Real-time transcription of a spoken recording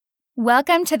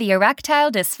Welcome to the Erectile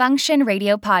Dysfunction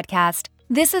Radio Podcast.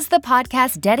 This is the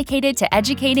podcast dedicated to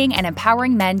educating and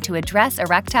empowering men to address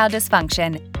erectile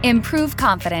dysfunction, improve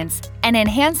confidence, and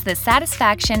enhance the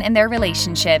satisfaction in their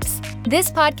relationships. This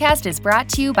podcast is brought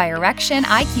to you by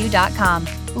ErectionIQ.com.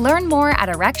 Learn more at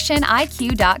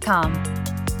ErectionIQ.com.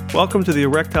 Welcome to the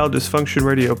Erectile Dysfunction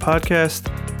Radio Podcast.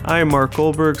 I am Mark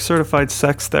Goldberg, certified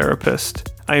sex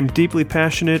therapist. I am deeply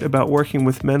passionate about working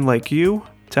with men like you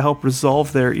to help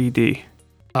resolve their ED.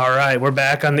 All right, we're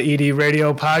back on the ED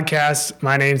Radio Podcast.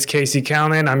 My name's Casey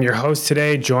Callan. I'm your host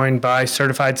today, joined by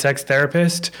certified sex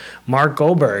therapist Mark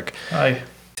Goldberg. Hi.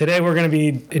 Today we're going to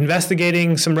be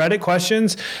investigating some Reddit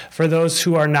questions. For those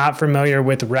who are not familiar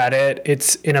with Reddit,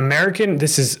 it's an American,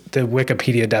 this is the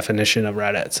Wikipedia definition of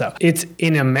Reddit. So it's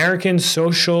an American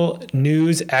social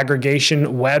news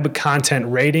aggregation web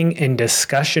content rating and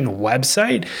discussion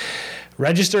website.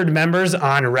 Registered members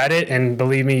on Reddit, and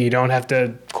believe me, you don't have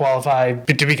to qualify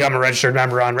to become a registered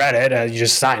member on Reddit. You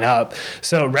just sign up.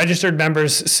 So registered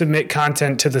members submit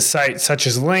content to the site, such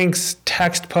as links,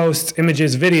 text posts,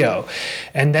 images, video,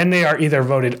 and then they are either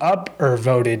voted up or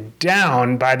voted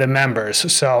down by the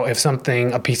members. So if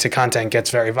a piece of content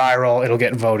gets very viral, it'll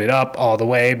get voted up all the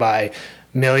way by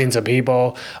millions of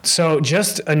people. So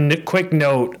just a quick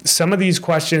note, some of these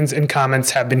questions and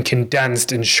comments have been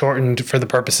condensed and shortened for the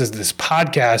purposes of this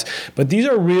podcast, but these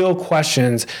are real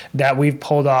questions that we've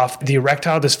pulled off the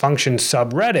erectile dysfunction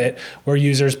subreddit, where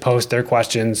users post their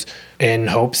questions in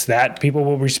hopes that people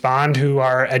will respond who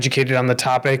are educated on the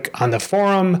topic on the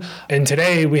forum. And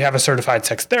today we have a certified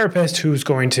sex therapist who's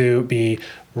going to be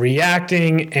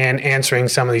reacting and answering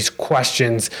some of these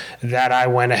questions that I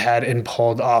went ahead and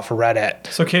pulled off Reddit.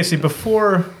 So Casey,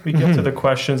 before we get to the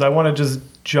questions, I want to just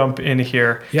jump in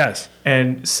here. Yes.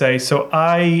 And say, so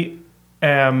I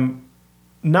am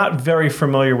not very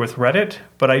familiar with Reddit,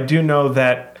 but I do know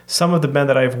that some of the men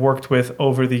that I've worked with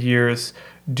over the years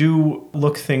do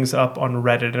look things up on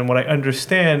Reddit. And what I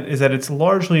understand is that it's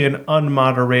largely an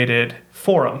unmoderated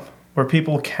forum where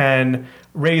people can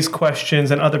raise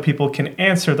questions and other people can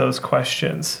answer those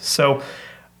questions. So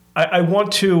I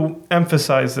want to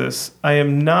emphasize this. I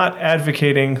am not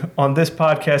advocating on this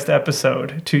podcast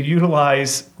episode to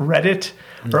utilize Reddit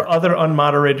or other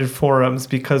unmoderated forums,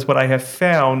 because what I have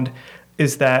found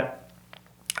is that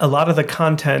a lot of the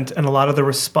content and a lot of the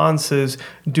responses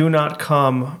do not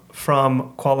come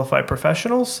from qualified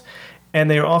professionals,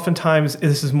 and they are oftentimes,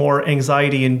 this is more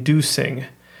anxiety inducing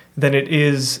than it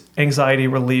is anxiety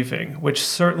relieving, which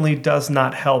certainly does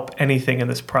not help anything in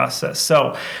this process.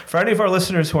 So for any of our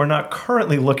listeners who are not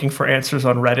currently looking for answers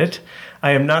on Reddit,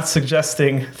 I am not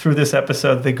suggesting through this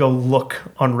episode they go look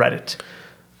on Reddit.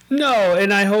 No,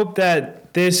 and I hope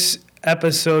that this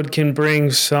episode can bring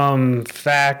some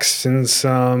facts and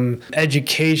some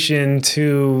education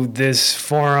to this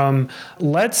forum.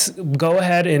 Let's go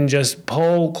ahead and just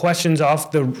pull questions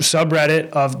off the subreddit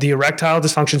of the erectile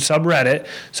dysfunction subreddit.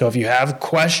 So if you have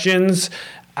questions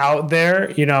out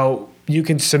there, you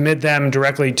can submit them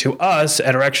directly to us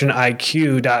at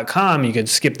ErectionIQ.com. You could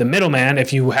skip the middleman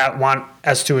if you want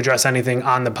us to address anything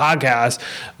on the podcast.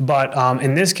 But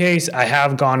in this case, I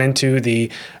have gone into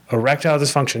the erectile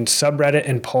dysfunction subreddit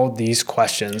and pulled these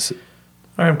questions.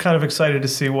 All right, I'm kind of excited to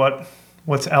see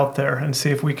what's out there and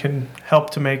see if we can help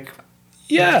to make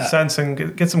sense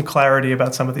and get some clarity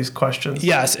about some of these questions.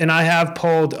 Yes, and I have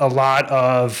pulled a lot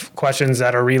of questions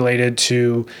that are related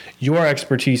to your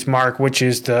expertise, Mark, which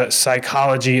is the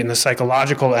psychology and the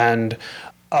psychological end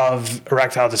of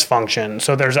erectile dysfunction.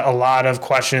 So there's a lot of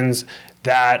questions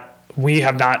that I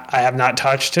have not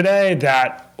touched today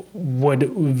that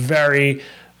would very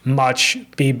much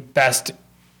be best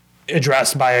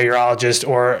addressed by a urologist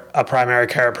or a primary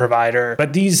care provider.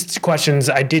 But these questions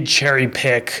I did cherry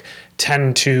pick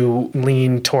tend to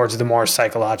lean towards the more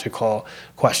psychological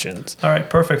questions. All right,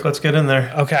 perfect. Let's get in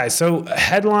there. Okay, so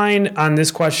headline on this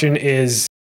question is,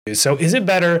 so is it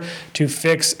better to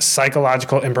fix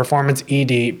psychological and performance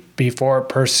ED before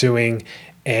pursuing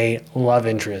a love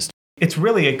interest? It's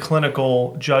really a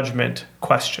clinical judgment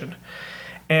question.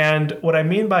 And what I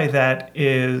mean by that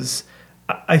is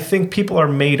I think people are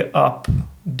made up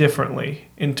differently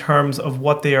in terms of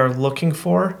what they are looking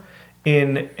for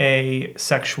in a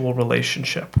sexual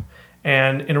relationship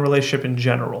and in a relationship in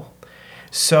general.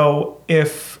 So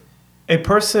if a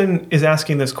person is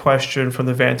asking this question from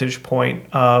the vantage point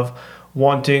of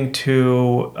wanting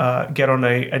to get on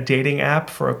a dating app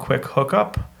for a quick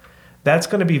hookup, that's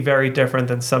going to be very different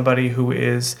than somebody who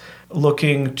is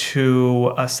looking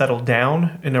to settle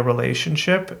down in a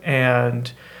relationship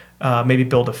and maybe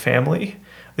build a family.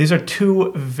 These are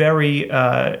two very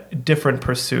different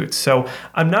pursuits. So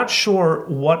I'm not sure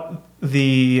what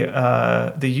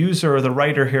the user or the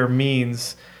writer here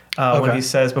means when he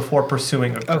says before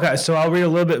pursuing a girl. Okay, so I'll read a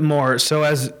little bit more. So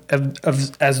as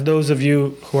those of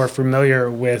you who are familiar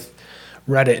with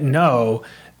Reddit know,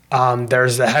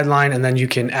 there's the headline, and then you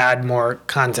can add more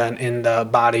content in the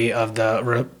body of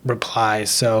the reply.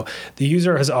 So the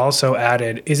user has also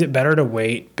added, is it better to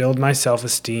wait, build my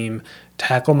self-esteem,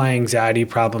 tackle my anxiety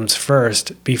problems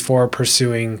first before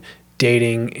pursuing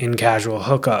dating in casual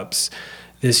hookups?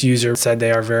 This user said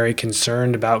they are very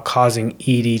concerned about causing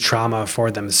ED trauma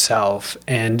for themselves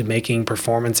and making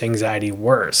performance anxiety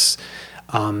worse.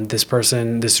 This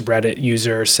Reddit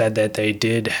user said that they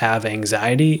did have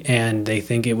anxiety and they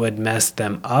think it would mess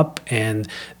them up, and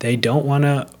they don't want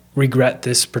to regret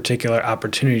this particular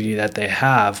opportunity that they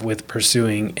have with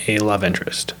pursuing a love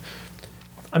interest.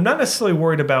 I'm not necessarily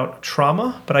worried about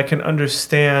trauma, but I can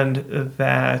understand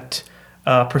that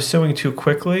pursuing too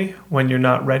quickly when you're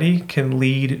not ready can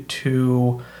lead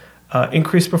to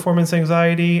increased performance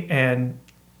anxiety and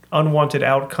unwanted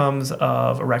outcomes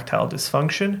of erectile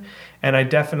dysfunction. And I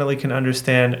definitely can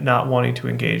understand not wanting to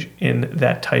engage in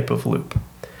that type of loop.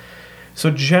 So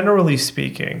generally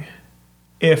speaking,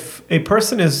 if a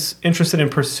person is interested in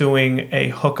pursuing a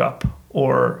hookup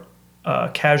or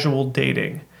casual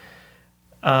dating,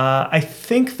 I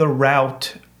think the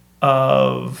route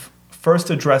of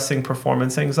first addressing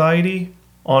performance anxiety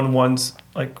on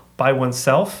by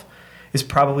oneself is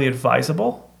probably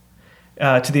advisable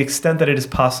to the extent that it is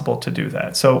possible to do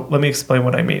that. So let me explain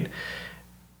what I mean.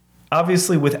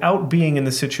 Obviously, without being in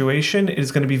the situation, it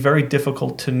is going to be very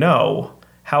difficult to know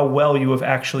how well you have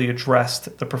actually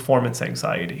addressed the performance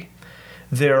anxiety.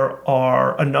 There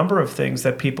are a number of things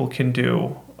that people can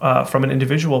do from an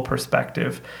individual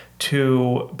perspective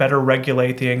to better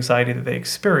regulate the anxiety that they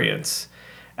experience.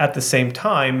 At the same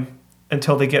time,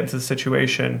 until they get into the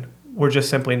situation, we're just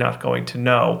simply not going to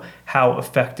know how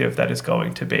effective that is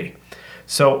going to be.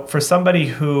 So for somebody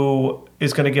who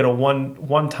is going to get a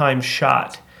one-time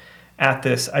shot at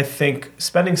this, I think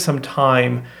spending some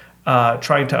time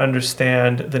trying to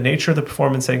understand the nature of the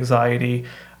performance anxiety,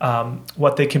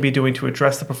 what they can be doing to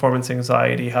address the performance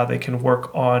anxiety, how they can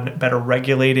work on better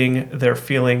regulating their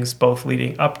feelings both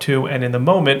leading up to and in the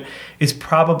moment, is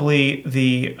probably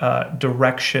the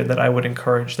direction that I would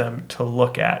encourage them to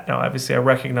look at. Now, obviously, I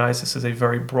recognize this is a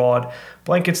very broad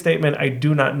blanket statement. I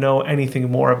do not know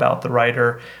anything more about the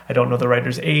writer. I don't know the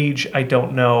writer's age. I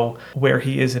don't know where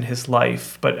he is in his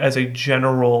life. But as a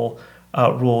general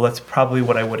rule, that's probably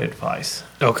what I would advise.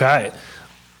 Okay.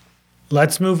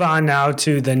 Let's move on now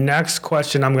to the next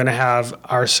question I'm going to have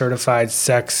our certified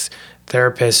sex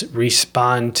therapist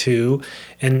respond to.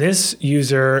 And this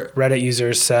Reddit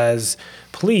user says,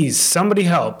 please, somebody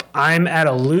help. I'm at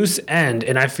a loose end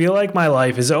and I feel like my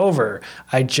life is over.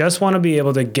 I just want to be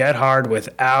able to get hard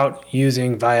without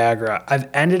using Viagra. I've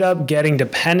ended up getting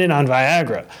dependent on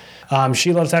Viagra.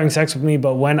 She loves having sex with me,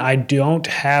 but when I don't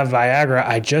have Viagra,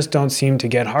 I just don't seem to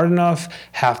get hard enough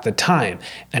half the time.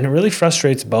 And it really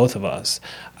frustrates both of us.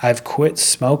 I've quit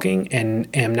smoking and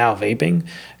am now vaping,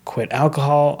 quit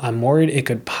alcohol. I'm worried it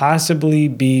could possibly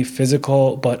be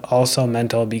physical, but also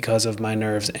mental because of my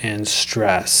nerves and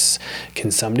stress. Can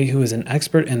somebody who is an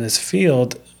expert in this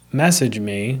field message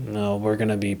me? No, we're going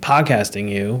to be podcasting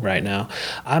you right now.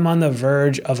 I'm on the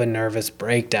verge of a nervous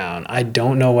breakdown. I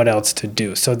don't know what else to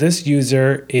do. So this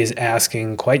user is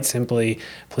asking quite simply,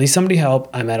 please somebody help.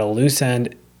 I'm at a loose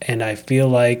end and I feel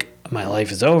like my life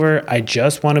is over. I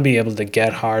just want to be able to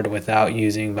get hard without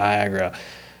using Viagra.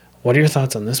 What are your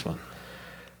thoughts on this one?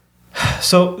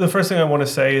 So the first thing I want to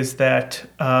say is that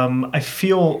I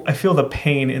feel the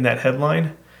pain in that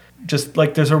headline. Just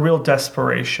like there's a real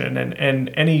desperation, and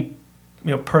any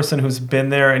person who's been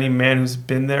there, any man who's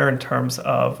been there in terms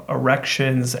of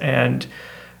erections and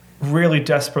really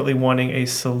desperately wanting a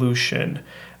solution,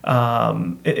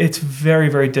 it's very,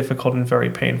 very difficult and very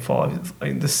painful.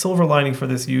 The silver lining for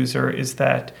this user is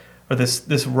that, or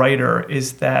this writer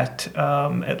is that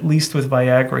at least with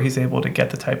Viagra, he's able to get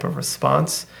the type of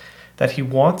response that he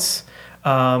wants.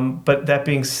 But that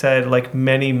being said, like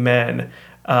many men,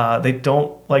 they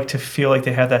don't like to feel like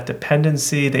they have that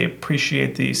dependency. They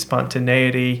appreciate the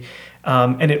spontaneity.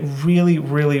 And it really,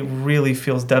 really, really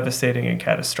feels devastating and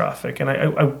catastrophic. And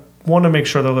I want to make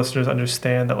sure the listeners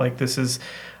understand that like this is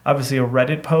obviously a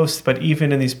Reddit post, but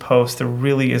even in these posts, there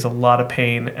really is a lot of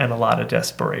pain and a lot of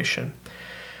desperation.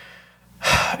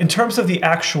 In terms of the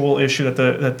actual issue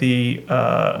that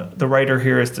the writer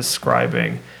here is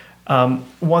describing,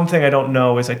 One thing I don't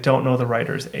know is I don't know the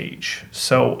writer's age.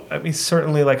 So, I mean,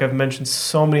 certainly, like I've mentioned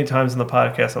so many times in the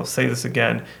podcast, I'll say this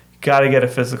again, you got to get a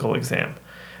physical exam.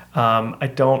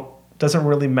 Doesn't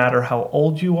really matter how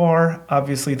old you are.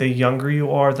 Obviously, the younger you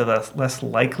are, the less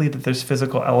likely that there's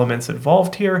physical elements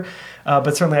involved here.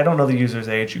 But certainly, I don't know the user's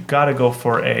age. You've got to go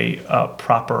for a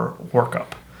proper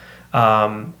workup.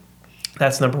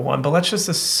 That's number one. But let's just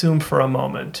assume for a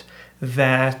moment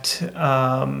that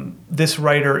this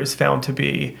writer is found to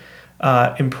be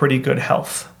in pretty good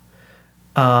health.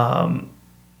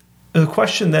 The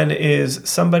question then is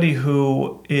somebody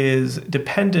who is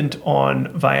dependent on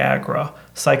Viagra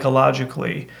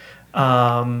psychologically,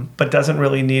 but doesn't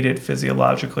really need it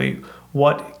physiologically.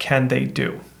 What can they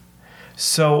do?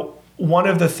 So one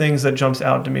of the things that jumps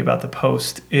out to me about the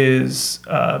post is,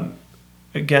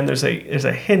 again, there's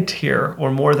a hint here, or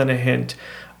more than a hint,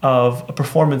 of a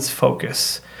performance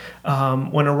focus.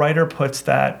 When a writer puts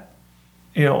that,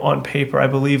 on paper, I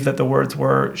believe that the words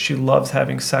were, "She loves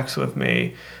having sex with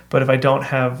me, but if I don't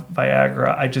have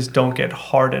Viagra, I just don't get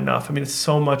hard enough." I mean,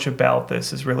 so much about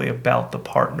this is really about the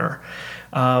partner.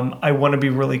 I want to be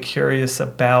really curious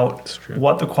about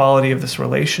what the quality of this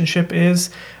relationship is.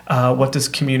 What does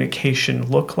communication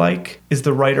look like? Is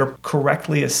the writer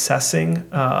correctly assessing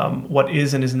what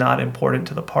is and is not important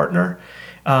to the partner?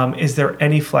 Is there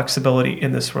any flexibility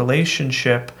in this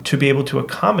relationship to be able to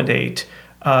accommodate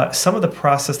some of the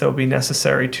process that would be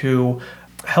necessary to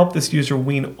help this user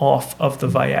wean off of the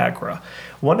Viagra?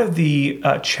 One of the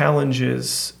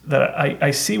challenges that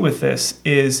I see with this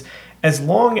is, as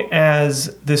long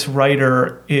as this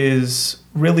writer is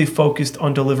really focused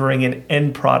on delivering an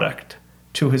end product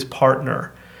to his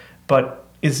partner, but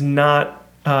is not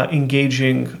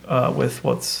engaging with,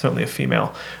 well, it's certainly a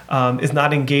female, is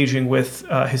not engaging with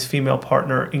his female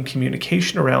partner in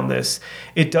communication around this,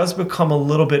 it does become a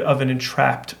little bit of an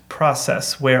entrapped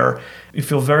process where you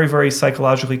feel very, very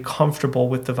psychologically comfortable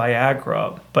with the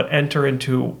Viagra, but enter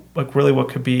into like really what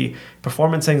could be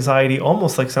performance anxiety,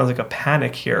 almost like sounds like a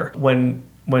panic here when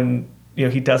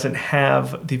he doesn't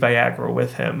have the Viagra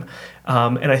with him.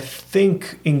 And I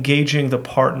think engaging the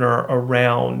partner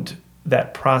around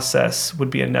that process would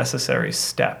be a necessary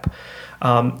step.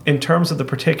 In terms of the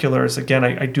particulars, again,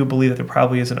 I do believe that there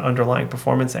probably is an underlying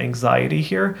performance anxiety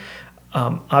here.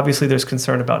 Obviously, there's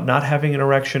concern about not having an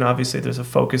erection. Obviously, there's a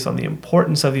focus on the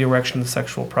importance of the erection in the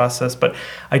sexual process, but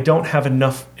I don't have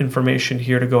enough information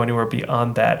here to go anywhere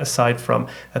beyond that, aside from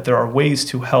that there are ways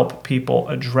to help people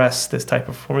address this type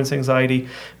of performance anxiety,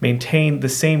 maintain the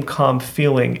same calm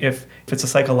feeling. If it's a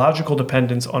psychological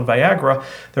dependence on Viagra,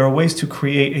 there are ways to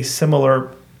create a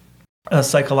similar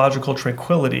psychological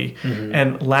tranquility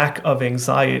and lack of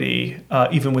anxiety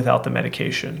even without the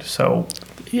medication. So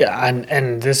yeah,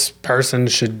 and this person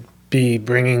should be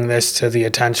bringing this to the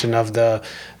attention of the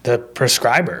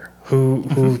prescriber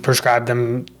who prescribed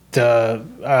them the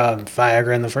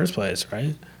Viagra in the first place,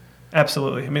 right?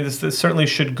 Absolutely. I mean, this certainly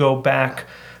should go back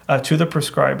to the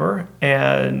prescriber,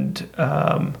 and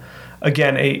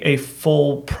again, a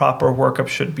full proper workup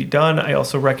should be done. I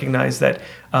also recognize that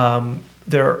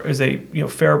there is a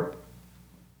fair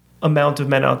amount of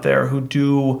men out there who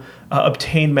do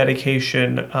obtain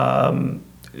medication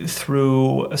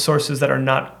through sources that are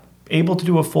not able to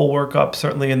do a full workup.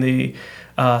 Certainly in the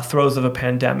throes of a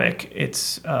pandemic,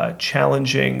 it's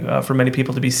challenging for many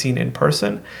people to be seen in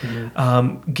person.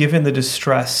 Given the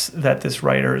distress that this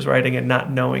writer is writing and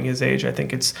not knowing his age, I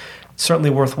think it's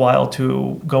certainly worthwhile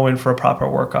to go in for a proper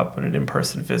workup and an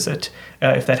in-person visit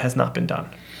if that has not been done.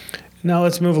 Now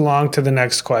let's move along to the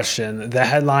next question. The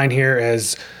headline here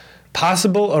is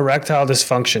possible erectile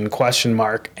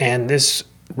dysfunction, ? And this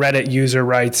Reddit user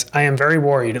writes, "I am very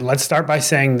worried. Let's start by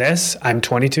saying this. I'm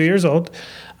 22 years old.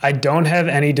 I don't have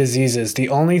any diseases. The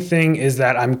only thing is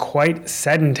that I'm quite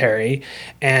sedentary,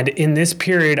 and in this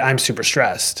period, I'm super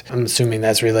stressed." I'm assuming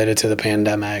that's related to the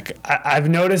pandemic. I've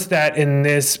noticed that in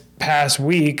this past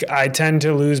week, I tend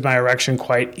to lose my erection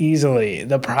quite easily.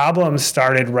 The problem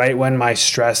started right when my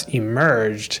stress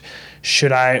emerged.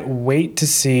 Should I wait to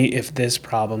see if this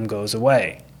problem goes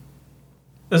away?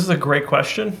 This is a great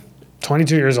question.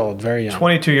 22 years old, very young.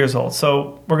 22 years old.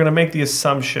 So we're going to make the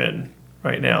assumption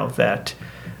right now that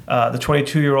the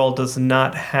 22-year-old does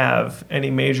not have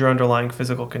any major underlying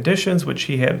physical conditions, which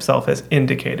he himself has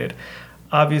indicated.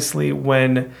 Obviously,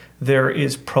 when there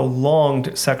is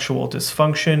prolonged sexual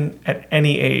dysfunction at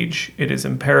any age, it is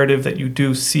imperative that you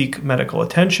do seek medical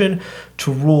attention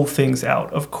to rule things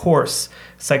out. Of course,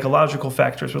 psychological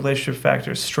factors, relationship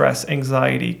factors, stress,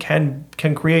 anxiety can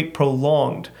create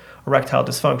prolonged erectile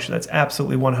dysfunction. That's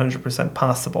absolutely 100%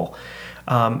 possible.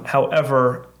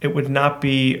 However, it would not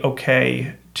be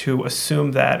okay to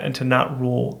assume that and to not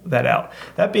rule that out.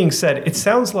 That being said, it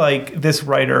sounds like this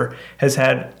writer has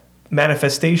had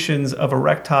manifestations of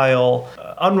erectile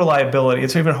unreliability.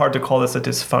 It's even hard to call this a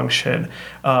dysfunction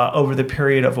over the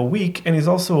period of a week. And he's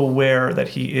also aware that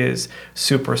he is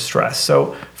super stressed.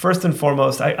 So first and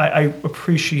foremost, I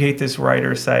appreciate this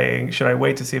writer saying, should I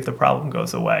wait to see if the problem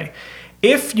goes away?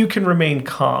 If you can remain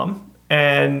calm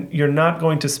and you're not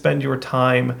going to spend your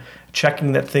time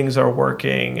checking that things are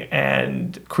working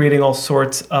and creating all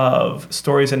sorts of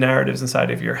stories and narratives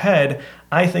inside of your head,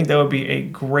 I think that would be a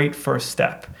great first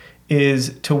step,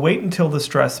 is to wait until the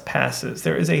stress passes.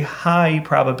 There is a high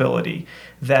probability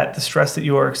that the stress that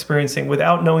you are experiencing,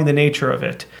 without knowing the nature of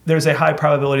it, there's a high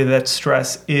probability that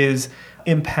stress is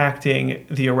impacting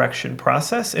the erection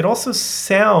process. It also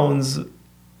sounds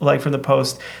like from the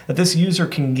post that this user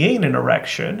can gain an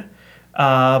erection,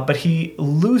 but he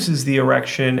loses the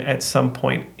erection at some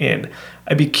point in.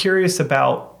 I'd be curious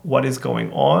about what is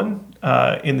going on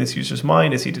in this user's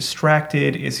mind. Is he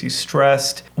distracted? Is he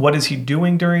stressed? What is he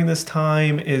doing during this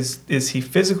time? Is he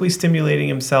physically stimulating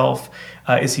himself?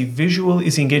 Is he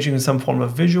engaging in some form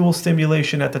of visual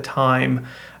stimulation at the time?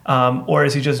 Or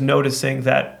is he just noticing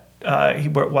that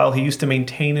while he used to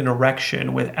maintain an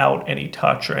erection without any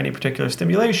touch or any particular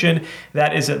stimulation,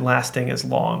 that isn't lasting as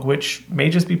long, which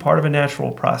may just be part of a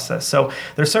natural process. So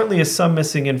there certainly is some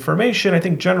missing information. I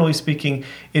think generally speaking,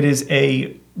 it is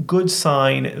a good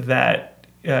sign that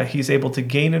he's able to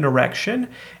gain an erection.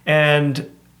 And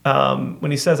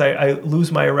when he says, I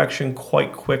lose my erection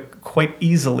quite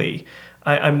easily,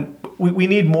 we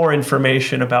need more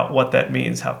information about what that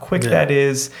means, how quick that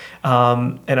is,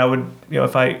 and I would,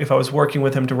 if I was working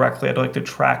with him directly, I'd like to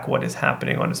track what is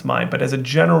happening on his mind. But as a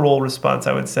general response,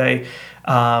 I would say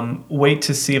wait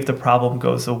to see if the problem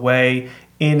goes away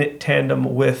in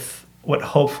tandem with what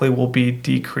hopefully will be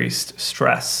decreased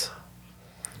stress.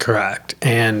 Correct.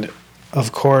 And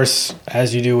of course,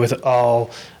 as you do with all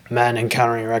men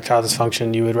encountering erectile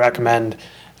dysfunction, you would recommend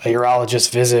a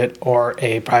urologist visit or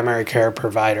a primary care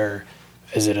provider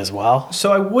visit as well?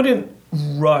 So I wouldn't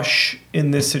rush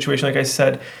in this situation. Like I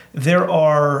said, there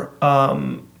are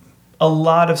a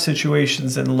lot of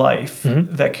situations in life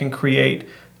that can create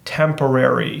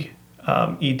temporary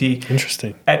ED.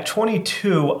 Interesting. At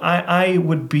 22, I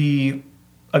would be,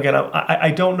 again,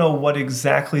 I don't know what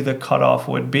exactly the cutoff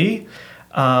would be.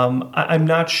 I'm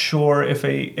not sure if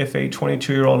a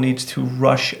 22-year-old needs to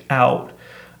rush out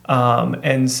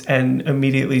and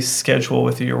immediately schedule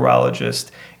with a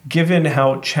urologist, given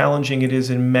how challenging it is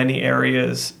in many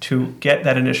areas to get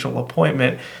that initial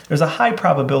appointment. There's a high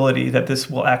probability that this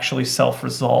will actually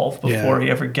self-resolve before he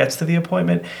ever gets to the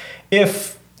appointment.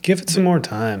 Give it some more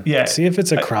time. Yeah. See if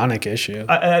it's a chronic issue.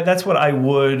 That's what I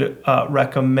would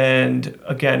recommend,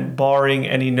 again, barring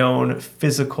any known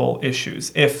physical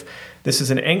issues. If this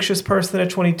is an anxious person at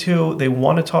 22, they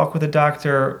want to talk with a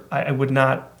doctor, I would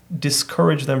not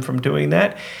discourage them from doing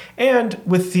that. And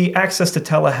with the access to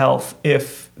telehealth,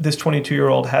 if this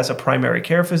 22-year-old has a primary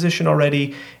care physician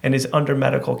already and is under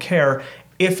medical care,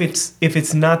 if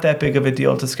it's not that big of a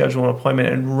deal to schedule an appointment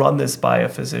and run this by a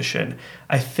physician,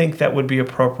 I think that would be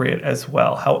appropriate as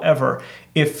well. However,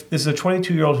 if this is a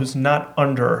 22-year-old who's not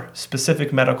under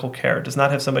specific medical care, does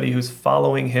not have somebody who's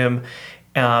following him,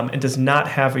 and does not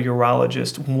have a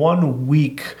urologist, 1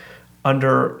 week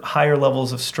under higher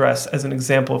levels of stress, as an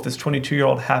example, if this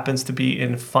 22-year-old happens to be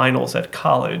in finals at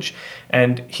college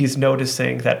and he's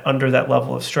noticing that under that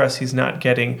level of stress he's not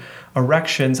getting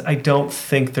erections, I don't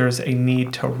think there's a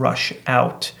need to rush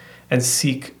out and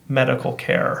seek medical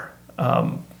care,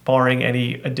 barring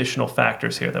any additional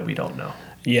factors here that we don't know.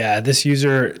 Yeah, this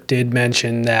user did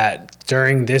mention that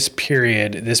during this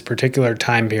period, this particular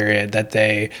time period, that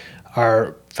they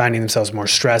are finding themselves more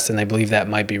stressed, and they believe that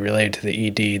might be related to the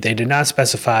ED. They did not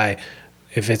specify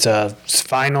if it's a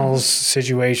finals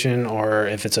situation or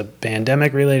if it's a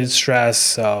pandemic-related stress,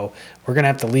 so we're going to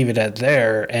have to leave it at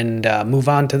there and move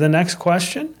on to the next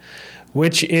question,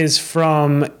 which is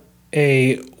from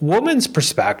a woman's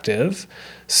perspective.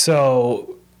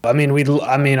 So I'm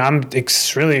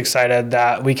really excited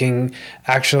that we can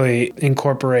actually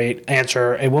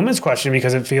answer a woman's question,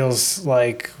 because it feels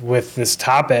like with this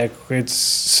topic, it's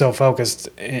so focused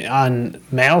on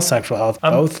male sexual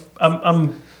health.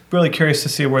 I'm really curious to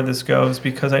see where this goes,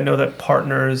 because I know that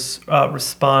partners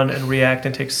respond and react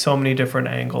and take so many different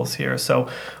angles here. So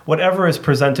whatever is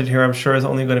presented here, I'm sure is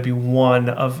only going to be one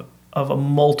of a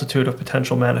multitude of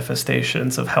potential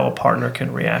manifestations of how a partner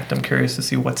can react. I'm curious to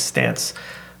see what stance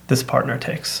this partner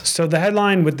takes. So the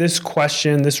headline with this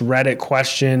question, this Reddit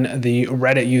question, the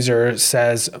Reddit user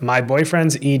says, "My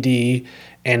boyfriend's ED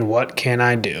and what can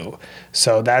I do?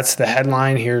 So that's the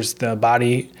headline. Here's the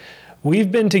body.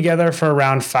 We've been together for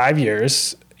around 5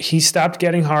 years. He stopped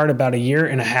getting hard about 1.5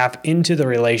 years into the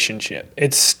relationship.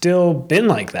 It's still been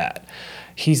like that.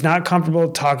 He's not comfortable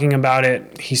talking about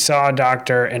it. He saw a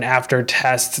doctor, and after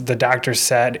tests, the doctor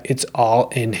said it's all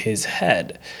in his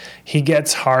head. He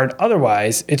gets hard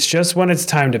otherwise. It's just when it's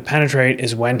time to penetrate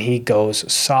is when he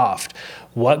goes soft.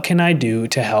 What can I do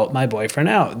to help my boyfriend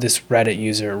out? This Reddit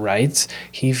user writes.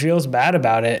 He feels bad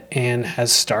about it and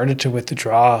has started to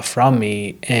withdraw from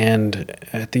me. And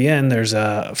at the end, there's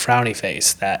a frowny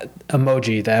face, that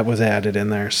emoji that was added in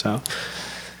there. So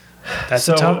that's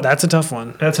a tough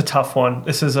one. That's a tough one.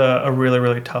 This is a really,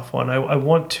 really tough one. I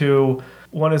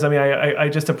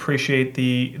just appreciate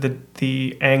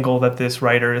the angle that this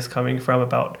writer is coming from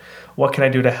about what can I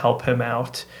do to help him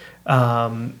out.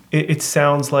 It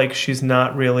sounds like she's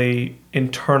not really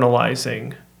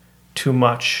internalizing too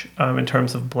much in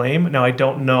terms of blame. Now, I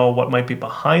don't know what might be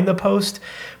behind the post,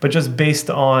 but just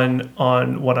based on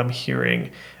what I'm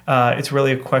hearing, it's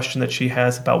really a question that she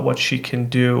has about what she can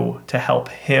do to help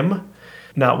him,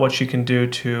 not what she can do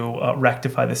to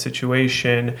rectify the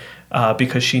situation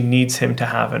because she needs him to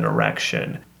have an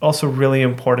erection. Also really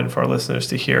important for our listeners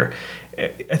to hear.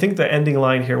 I think the ending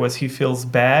line here was he feels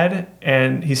bad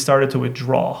and he started to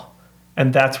withdraw.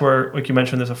 And that's where, like you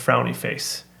mentioned, there's a frowny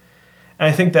face. And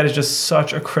I think that is just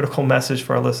such a critical message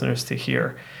for our listeners to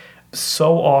hear.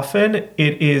 So often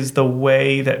it is the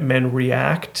way that men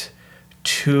react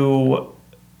to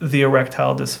the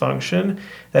erectile dysfunction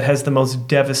that has the most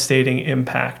devastating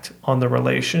impact on the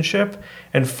relationship,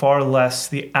 and far less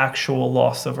the actual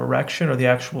loss of erection or the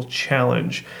actual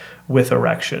challenge with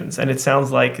erections. And it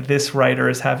sounds like this writer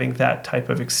is having that type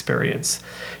of experience.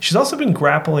 She's also been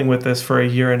grappling with this for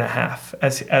 1.5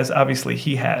 years, as obviously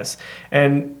he has.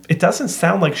 And it doesn't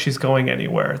sound like she's going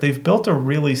anywhere. They've built a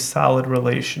really solid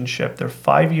relationship. They're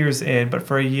 5 years in, but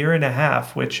for 1.5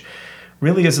 years, which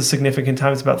really is a significant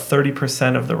time, it's about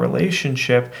 30% of the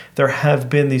relationship, there have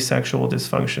been these sexual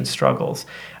dysfunction struggles.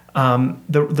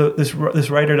 This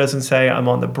writer doesn't say, I'm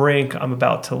on the brink, I'm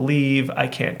about to leave, I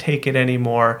can't take it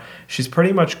anymore. She's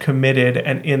pretty much committed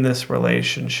and in this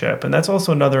relationship. And that's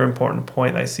also another important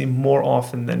point I see more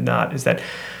often than not, is that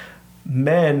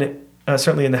men,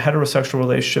 certainly in the heterosexual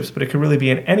relationships, but it could really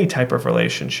be in any type of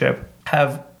relationship,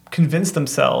 have convinced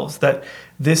themselves that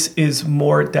this is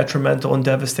more detrimental and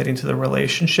devastating to the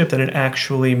relationship than it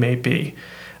actually may be.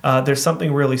 There's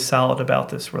something really solid about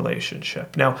this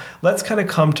relationship. Now, let's kind of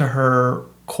come to her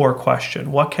core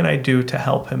question. What can I do to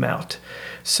help him out?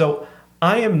 So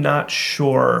I am not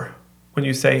sure when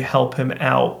you say help him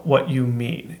out what you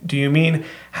mean. Do you mean,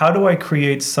 how do I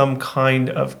create some kind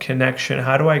of connection?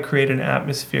 How do I create an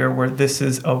atmosphere where this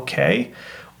is okay?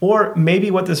 Or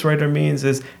maybe what this writer means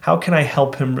is, how can I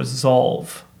help him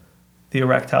resolve the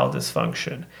erectile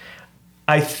dysfunction?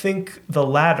 I think the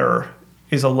latter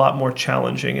is a lot more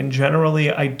challenging. And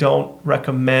generally, I don't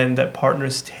recommend that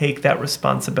partners take that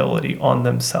responsibility on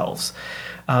themselves.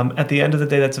 At the end of the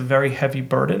day, that's a very heavy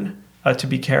burden to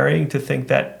be carrying, to think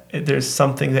that there's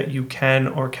something that you can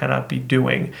or cannot be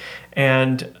doing.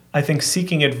 And I think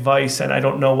seeking advice, and I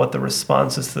don't know what the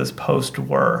responses to this post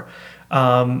were,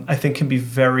 I think can be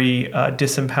very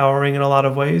disempowering in a lot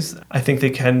of ways. I think they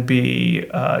can be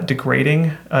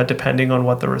degrading depending on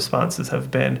what the responses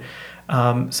have been.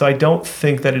 So I don't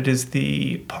think that it is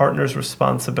the partner's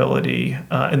responsibility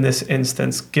in this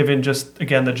instance, given just,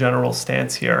 again, the general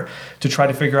stance here, to try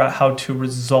to figure out how to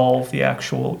resolve the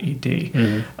actual ED.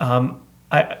 Mm-hmm.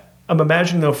 I'm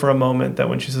imagining, though, for a moment that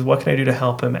when she says, what can I do to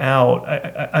help him out,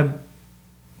 I'm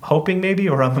hoping maybe,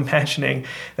 or I'm imagining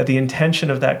that the intention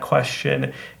of that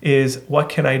question is, what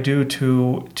can I do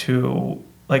to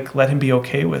like let him be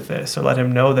okay with this, or let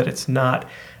him know that it's not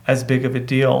as big of a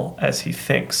deal as he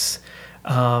thinks.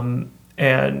 And,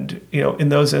 in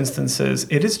those instances,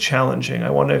 it is challenging.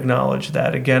 I want to acknowledge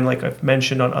that. Again, like I've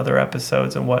mentioned on other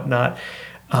episodes and whatnot,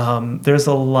 there's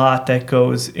a lot that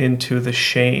goes into the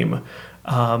shame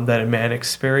that a man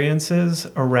experiences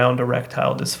around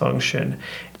erectile dysfunction.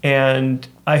 And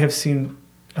I have seen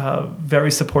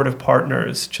very supportive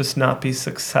partners just not be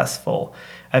successful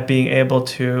at being able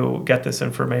to get this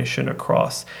information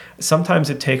across. Sometimes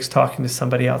it takes talking to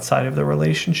somebody outside of the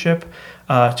relationship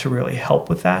to really help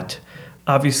with that.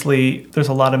 Obviously, there's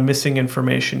a lot of missing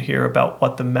information here about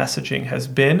what the messaging has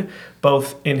been,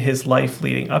 both in his life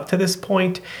leading up to this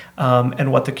point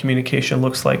and what the communication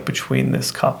looks like between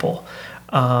this couple.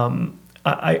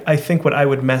 I think what I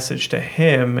would message to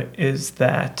him is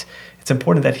that it's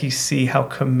important that he see how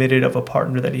committed of a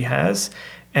partner that he has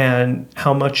and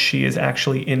how much she is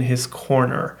actually in his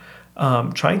corner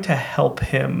trying to help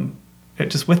him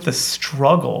just with the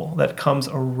struggle that comes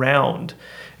around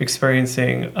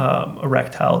experiencing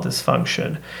erectile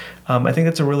dysfunction. I think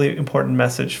that's a really important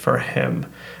message for him.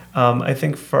 I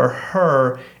think for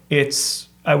her,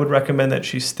 I would recommend that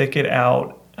she stick it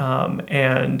out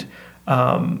and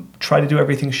try to do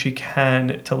everything she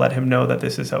can to let him know that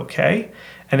this is okay,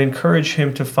 and encourage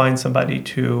him to find somebody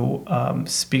to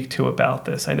speak to about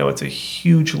this. I know it's a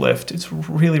huge lift. It's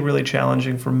really, really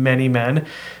challenging for many men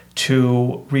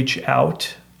to reach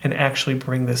out and actually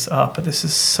bring this up. But this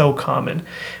is so common,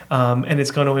 and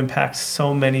it's going to impact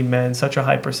so many men, such a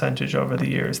high percentage over the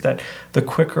years, that the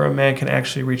quicker a man can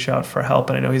actually reach out for help,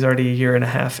 and I know he's already a year and a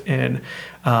half in,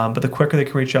 but the quicker they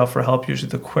can reach out for help, usually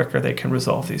the quicker they can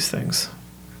resolve these things.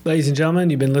 Ladies and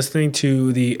gentlemen, you've been listening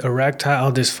to the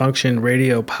Erectile Dysfunction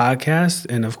Radio Podcast.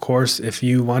 And of course, if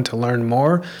you want to learn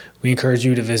more, we encourage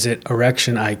you to visit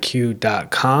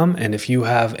erectioniq.com. And if you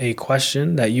have a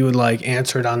question that you would like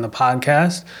answered on the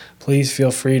podcast, please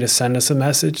feel free to send us a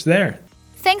message there.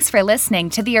 Thanks for listening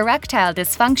to the Erectile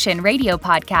Dysfunction Radio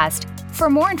Podcast. For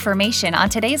more information on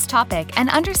today's topic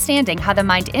and understanding how the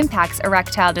mind impacts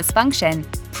erectile dysfunction,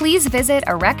 please visit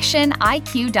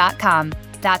erectioniq.com.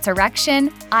 That's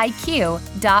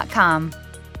erectioniq.com.